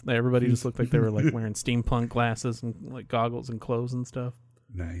city basically. Everybody just looked like they were like wearing steampunk glasses and like goggles and clothes and stuff.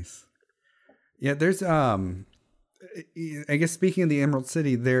 Nice. Yeah, there's I guess speaking of the Emerald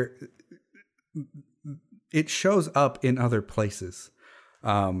City, it shows up in other places.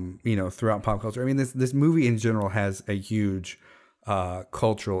 Throughout pop culture. I mean, this movie in general has a huge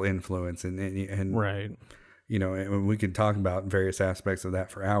cultural influence and right. And we could talk about various aspects of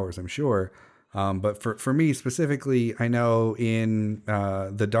that for hours, I'm sure. But for me specifically, I know in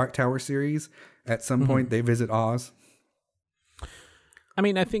the Dark Tower series, at some point they visit Oz. I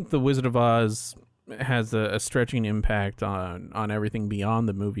mean, I think the Wizard of Oz has a stretching impact on everything beyond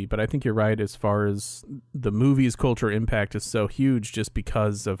the movie, but I think you're right as far as the movie's culture impact is so huge just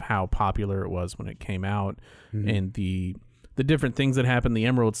because of how popular it was when it came out, and the different things that happen, the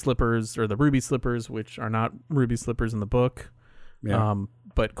emerald slippers or the ruby slippers, which are not ruby slippers in the book,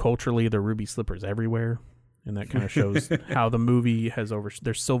 but culturally they're ruby slippers everywhere, and that kind of shows how the movie has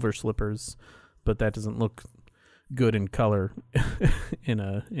there's silver slippers, but that doesn't look good in color in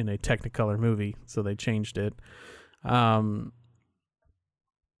a Technicolor movie, so they changed it. I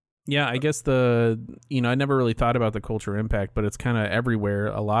guess I never really thought about the culture impact, but it's kind of everywhere.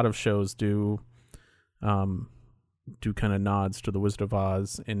 A lot of shows do kind of nods to the Wizard of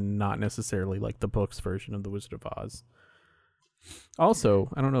Oz, and not necessarily like the book's version of the Wizard of Oz. Also,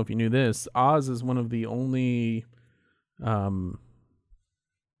 I don't know if you knew this, Oz is one of the only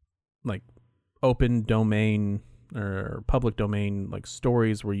like open domain or public domain like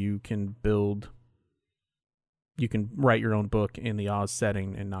stories where you can write your own book in the Oz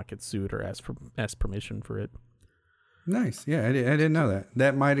setting and not get sued or ask permission for it. Nice. Yeah, I didn't know that.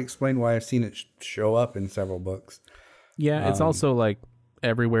 That might explain why I've seen it show up in several books. Yeah, it's also like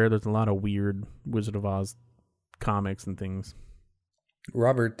everywhere. There's a lot of weird Wizard of Oz comics and things.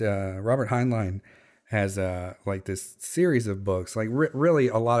 Robert Heinlein has like this series of books. Like really,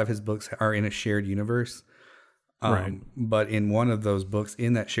 a lot of his books are in a shared universe. Right. But in one of those books,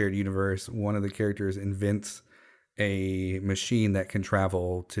 in that shared universe, one of the characters invents a machine that can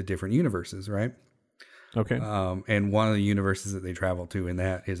travel to different universes. Right. Okay. And one of the universes that they travel to in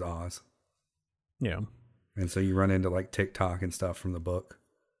that is Oz. Yeah. And so you run into like TikTok and stuff from the book.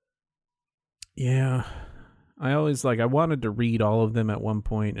 Yeah. I always I wanted to read all of them at one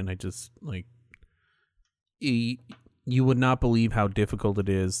point, and I just you would not believe how difficult it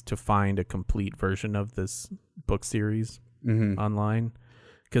is to find a complete version of this book series online.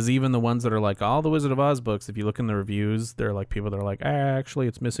 Because even the ones that are like all the Wizard of Oz books, if you look in the reviews, they're like people that are like, actually,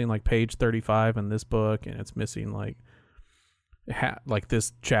 it's missing like page 35 in this book, and it's missing like like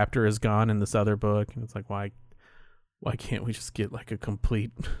this chapter is gone in this other book, and it's like, why can't we just get like a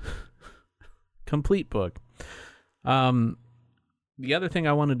complete book? The other thing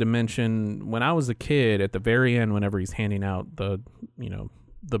I wanted to mention, when I was a kid, at the very end, whenever he's handing out the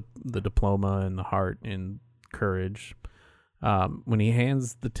diploma and the heart and courage, when he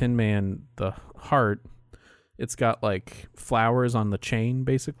hands the Tin Man the heart, it's got like flowers on the chain,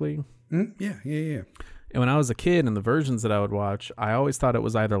 basically. Yeah. And when I was a kid, in the versions that I would watch, I always thought it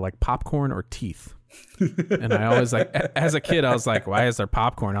was either like popcorn or teeth. And I always as a kid, I was like, why is there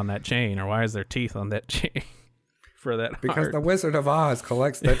popcorn on that chain, or why is there teeth on that chain? For that because heart. The Wizard of Oz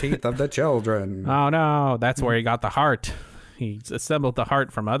collects the teeth of the children. Oh no, that's where he got the heart. He assembled the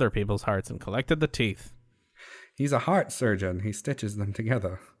heart from other people's hearts and collected the teeth. He's a heart surgeon. He stitches them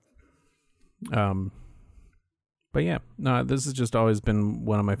together. But yeah, no, this has just always been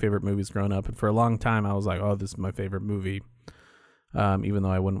one of my favorite movies growing up, and for a long time I was like, oh, this is my favorite movie. Even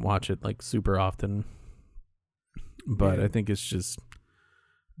though I wouldn't watch it like super often. But yeah. I think it's just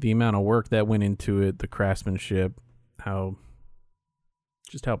the amount of work that went into it, the craftsmanship, how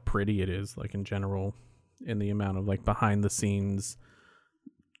pretty it is, like in general, and the amount of like behind the scenes,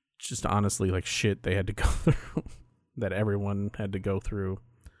 just honestly like shit they had to go through, that everyone had to go through.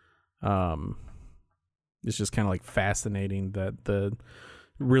 It's just kind of like fascinating that the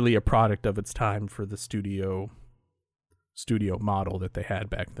really a product of its time for the studio model that they had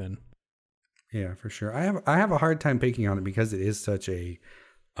back then. Yeah, for sure. I have a hard time picking on it because it is such a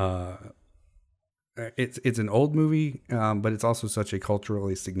it's an old movie, but it's also such a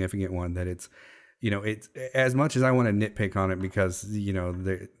culturally significant one that it's, it's, as much as I want to nitpick on it because,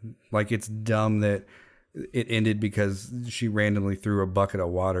 like it's dumb that it ended because she randomly threw a bucket of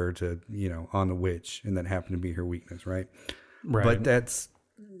water to, on the witch, and that happened to be her weakness. Right. But that's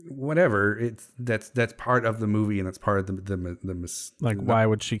whatever. That's part of the movie, and that's part of the why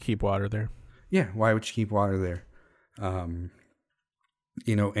would she keep water there? Yeah. Why would she keep water there? And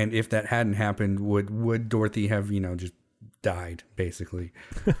if that hadn't happened, would Dorothy have, just died basically?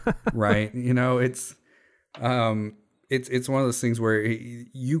 Right. It's one of those things where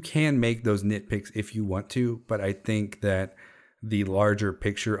you can make those nitpicks if you want to, but I think that the larger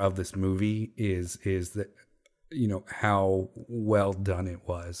picture of this movie is that, how well done it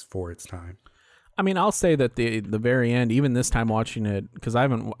was for its time. I mean, I'll say that the very end, even this time watching it, because I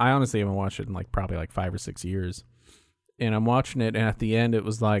honestly haven't watched it in like probably like 5 or 6 years. And I'm watching it, and at the end, it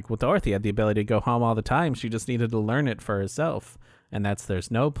was like, well, Dorothy had the ability to go home all the time. She just needed to learn it for herself. And there's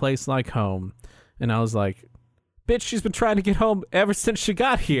no place like home. And I was like, bitch, she's been trying to get home ever since she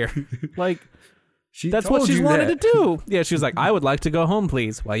got here. Like, that's what she's wanted to do. Yeah, she was like, I would like to go home,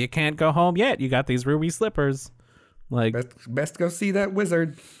 please. Well, you can't go home yet. You got these ruby slippers. Like, best go see that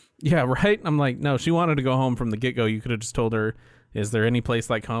wizard. Yeah, right? I'm like, no, she wanted to go home from the get-go. You could have just told her, is there any place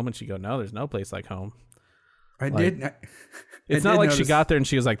like home? And she'd go, no, there's no place like home. It's not like she got there and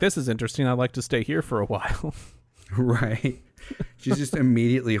she was like, this is interesting. I'd like to stay here for a while. Right. She's just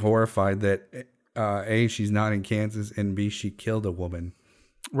immediately horrified that A, she's not in Kansas, and B, she killed a woman.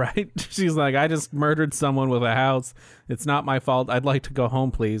 Right. She's like, I just murdered someone with a house. It's not my fault. I'd like to go home,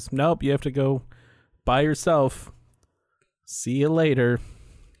 please. Nope, you have to go by yourself. See you later.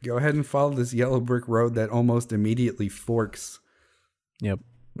 Go ahead and follow this yellow brick road that almost immediately forks. Yep.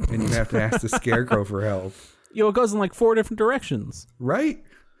 And you have to ask the Scarecrow for help. It goes in like 4 different directions. Right?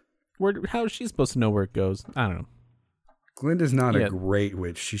 How is she supposed to know where it goes? I don't know. Glinda's not a great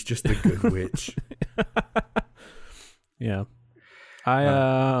witch. She's just a good witch. Yeah.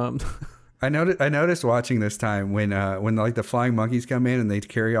 I noticed watching this time when like the flying monkeys come in and they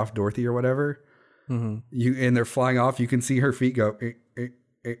carry off Dorothy or whatever. Mm-hmm. And they're flying off. You can see her feet go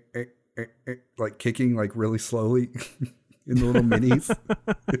like kicking like really slowly in the little minis.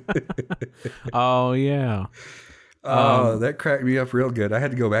 Oh yeah. That cracked me up real good. I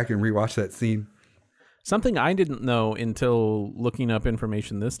had to go back and rewatch that scene. Something I didn't know until looking up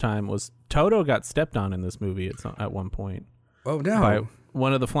information this time was Toto got stepped on in this movie at one point. Oh no! By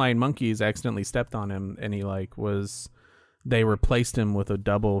one of the flying monkeys accidentally stepped on him, and they replaced him with a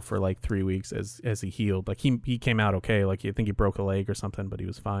double for like 3 weeks as he healed. Like he came out okay. Like I think he broke a leg or something, but he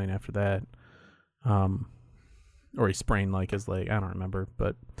was fine after that. Or he sprained like his leg. I don't remember,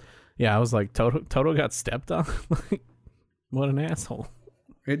 but yeah, I was like, Toto got stepped on. Like, what an asshole.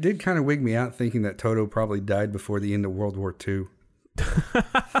 It did kind of wig me out thinking that Toto probably died before the end of World War II.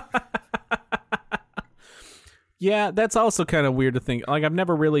 Yeah, that's also kind of weird to think. Like, I've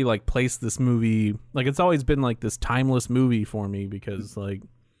never really like placed this movie. Like, it's always been like this timeless movie for me because like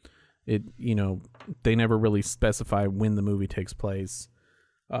it, they never really specify when the movie takes place.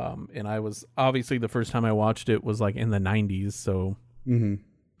 And I was obviously the first time I watched it was like in the 90s, so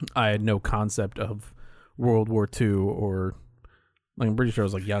I had no concept of World War II or like I'm pretty sure I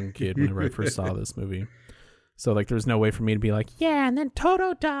was like a young kid whenever I first saw this movie. So like there's no way for me to be like, yeah, and then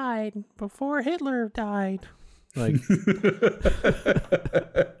Toto died before Hitler died. Like,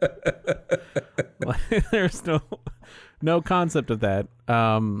 there's no concept of that.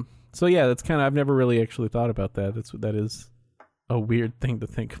 So yeah, that's kind of I've never really actually thought about that. That is a weird thing to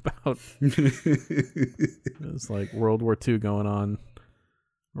think about. It's like World War II going on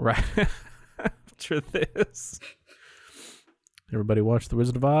right after this. Everybody watch The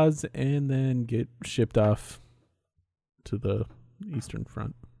Wizard of Oz and then get shipped off to the Eastern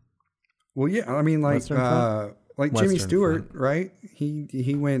Front. Well, yeah, I mean, like Jimmy Stewart, Front. right?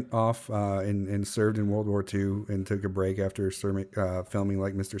 He went off and served in World War II and took a break after filming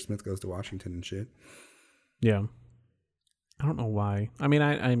like Mr. Smith Goes to Washington and shit. Yeah. I don't know why. I mean,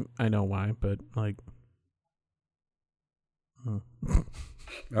 I know why, but like...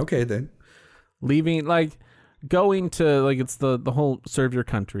 Okay, then. Leaving, like, going to, like, it's the whole serve your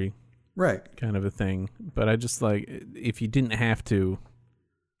country. Right. Kind of a thing. But I just, like, if you didn't have to,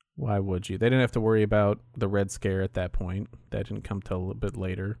 why would you? They didn't have to worry about the Red Scare at that point. That didn't come till a little bit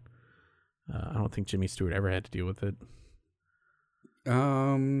later. I don't think Jimmy Stewart ever had to deal with it.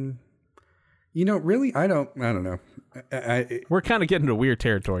 You know, really, I don't know. We're kind of getting into weird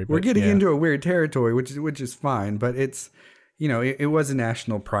territory. We're getting into a weird territory, which is fine, but it's, you know, it was a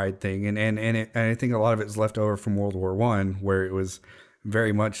national pride thing, and I think a lot of it is left over from World War I, where it was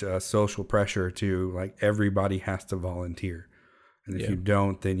very much a social pressure to like everybody has to volunteer, and if you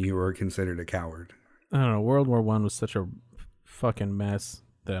don't, then you are considered a coward. I don't know. World War I was such a fucking mess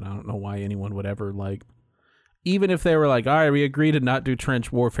that I don't know why anyone would ever like. Even if they were like, all right, we agree to not do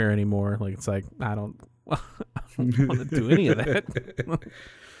trench warfare anymore. Like, it's like, I don't want to do any of that.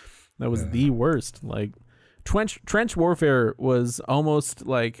 That was the worst. Like, trench warfare was almost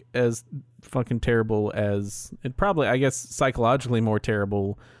like as fucking terrible as it probably, I guess, psychologically more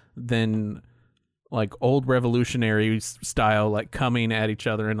terrible than like old revolutionary style, like coming at each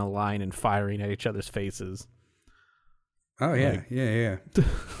other in a line and firing at each other's faces. Oh, yeah. Like, yeah.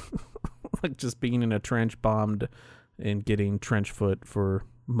 Like just being in a trench bombed and getting trench foot for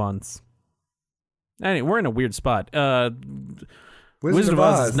months. Anyway, we're in a weird spot. Wizard of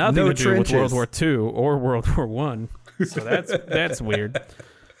Oz has nothing to do with World War II or World War I. So that's weird.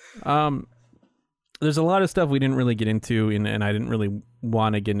 There's a lot of stuff we didn't really get into and I didn't really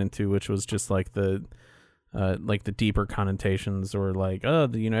want to get into, which was just like the deeper connotations or like,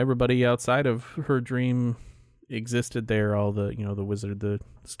 everybody outside of her dream existed there. All the, the wizard, the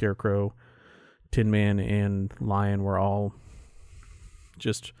scarecrow, Tin Man, and Lion were all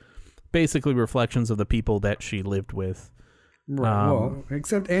just basically reflections of the people that she lived with. Right. Well,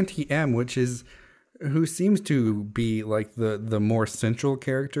 except Auntie M, who seems to be like the more central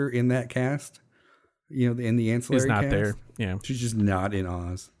character in that cast. In the ancillary cast. Is not there. Yeah. She's just not in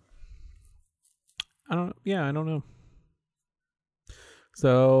Oz. I don't know.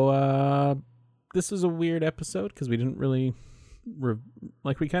 So, this is a weird episode because we didn't really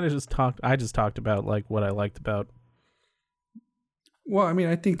we kind of just talked. I just talked about like what I liked about. Well, I mean,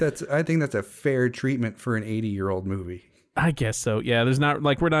 I think that's a fair treatment for an 80-year-old movie. I guess so. Yeah, there's not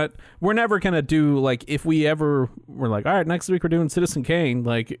like we're never gonna do like if we ever were like, all right, next week we're doing Citizen Kane.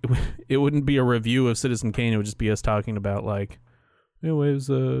 Like it wouldn't be a review of Citizen Kane. It would just be us talking about like, it was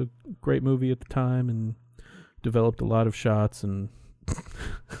a great movie at the time and developed a lot of shots and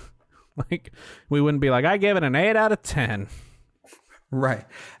like we wouldn't be like, I gave it an 8 out of 10. Right.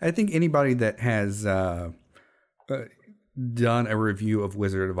 I think anybody that has done a review of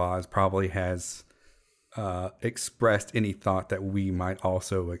Wizard of Oz probably has expressed any thought that we might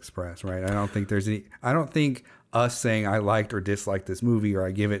also express, right? I don't think us saying I liked or disliked this movie or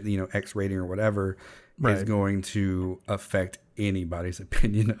I give it, X rating or whatever is going to affect anybody's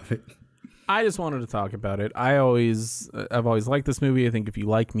opinion of it. I just wanted to talk about it. I've always liked this movie. I think if you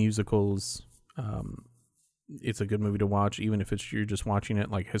like musicals, it's a good movie to watch, even if you're just watching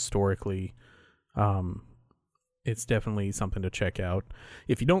it like historically. It's definitely something to check out.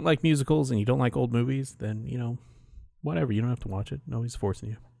 If you don't like musicals and you don't like old movies, then, whatever. You don't have to watch it. Nobody's forcing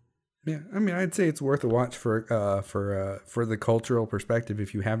you. Yeah, I mean, I'd say it's worth a watch for the cultural perspective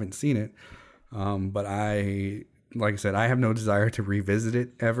if you haven't seen it. But like I said, I have no desire to revisit it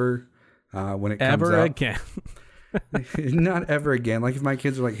ever when it comes out. Ever again. Not ever again. Like if my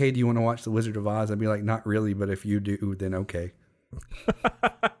kids are like, hey, do you want to watch The Wizard of Oz? I'd be like, not really, but if you do, then okay.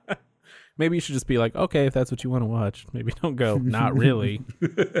 Maybe you should just be like, okay, if that's what you want to watch. Maybe don't go, not really,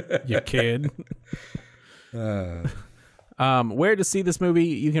 you kid. Where to see this movie?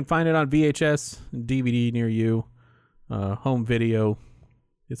 You can find it on VHS, DVD near you, home video.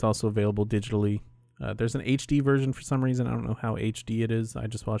 It's also available digitally. There's an HD version for some reason. I don't know how HD it is. I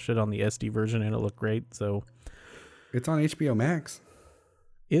just watched it on the SD version and it looked great. So it's on HBO Max.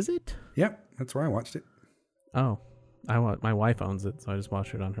 Is it? Yep, that's where I watched it. Oh, my wife owns it, so I just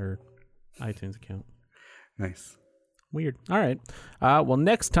watched it on her iTunes account. Nice. Weird. All right. Well,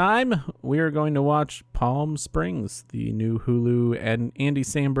 next time we are going to watch Palm Springs, the new Hulu and Andy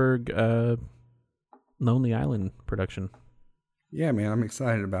Samberg Lonely Island production. Yeah, man, I'm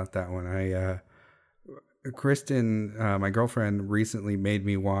excited about that one. Kristen, my girlfriend, recently made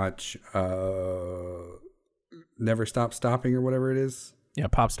me watch Never Stop Stopping or whatever it is. Yeah,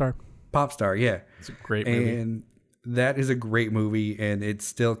 Popstar. Popstar, yeah. It's a great movie. And that is a great movie, and it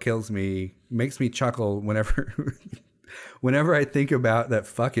still kills me, makes me chuckle whenever whenever I think about that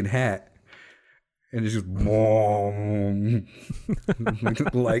fucking hat. And it's just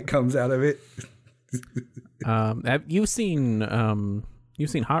light comes out of it. You've seen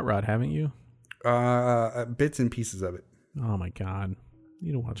Hot Rod, haven't you? Bits and pieces of it. Oh my god. You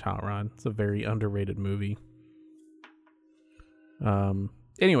need to watch Hot Rod. It's a very underrated movie.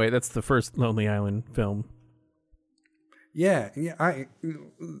 Anyway, that's the first Lonely Island film. Yeah.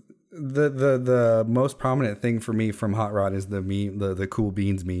 The most prominent thing for me from Hot Rod is the meme, the Cool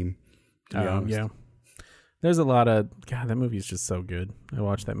Beans meme. To be honest. Yeah. There's a lot of that movie is just so good. I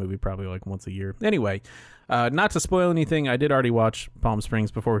watch that movie probably like once a year. Anyway, not to spoil anything, I did already watch Palm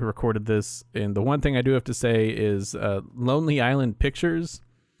Springs before we recorded this, and the one thing I do have to say is Lonely Island Pictures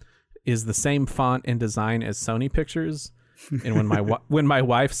is the same font and design as Sony Pictures. And when my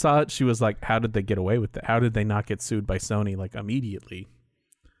wife saw it, she was like, "How did they get away with that? How did they not get sued by Sony like immediately?"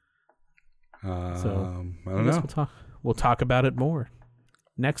 So I don't know. We'll talk about it more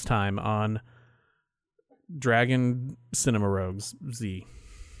next time on Dragon Cinema Rogues Z.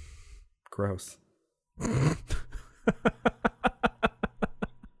 Gross.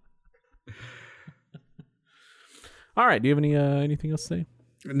 All right. Do you have anything else to say?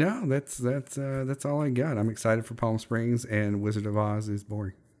 No, that's all I got. I'm excited for Palm Springs, and Wizard of Oz is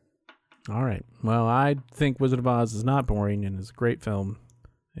boring. All right. Well, I think Wizard of Oz is not boring and is a great film,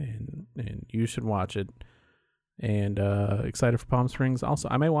 and you should watch it. And excited for Palm Springs. Also,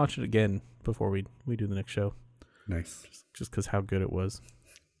 I may watch it again before we do the next show. Nice. Just because how good it was.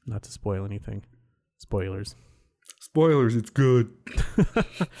 Not to spoil anything. Spoilers. Spoilers, it's good. All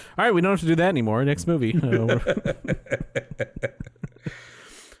right, we don't have to do that anymore. Next movie.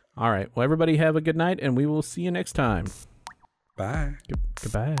 All right. Well, everybody have a good night, and we will see you next time. Bye.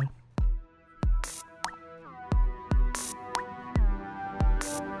 Goodbye.